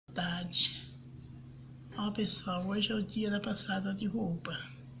tarde. Ó, pessoal, hoje é o dia da passada de roupa.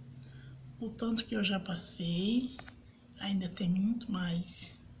 O tanto que eu já passei, ainda tem muito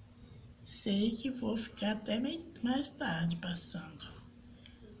mais. Sei que vou ficar até mais tarde passando.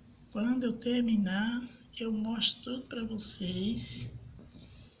 Quando eu terminar, eu mostro tudo para vocês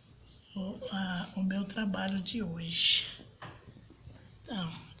o meu trabalho de hoje.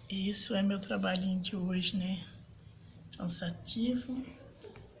 Então, isso é meu trabalhinho de hoje, né? Cansativo,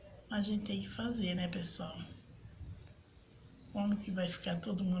 mas a gente tem que fazer, né, pessoal? Como que vai ficar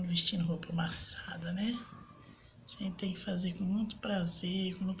todo mundo vestindo roupa amassada, né? A gente tem que fazer com muito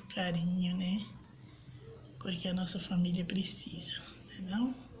prazer, com muito carinho, né? Porque a nossa família precisa,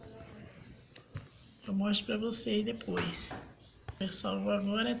 não? Eu mostro pra vocês depois. Pessoal,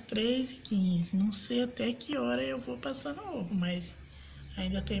 agora é 3h15. Não sei até que hora eu vou passar na roupa, mas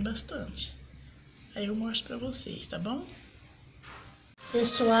ainda tem bastante. Aí eu mostro pra vocês, tá bom?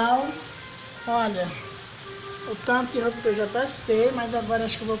 Pessoal, olha, o tanto de roupa que eu já passei, mas agora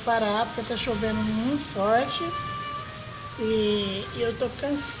acho que eu vou parar porque tá chovendo muito forte. E eu tô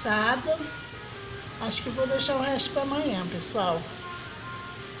cansada. Acho que vou deixar o resto pra amanhã, pessoal.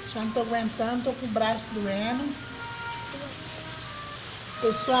 Já não tô aguentando, tô com o braço doendo.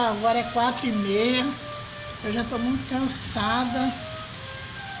 Pessoal, agora é 4h30. Eu já tô muito cansada.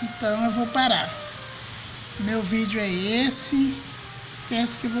 Então eu vou parar. Meu vídeo é esse.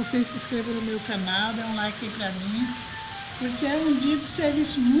 Peço que vocês se inscrevam no meu canal, dê um like aí pra mim. Porque é um dia de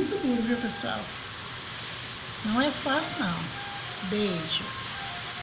serviço muito duro, viu, pessoal? Não é fácil, não. Beijo.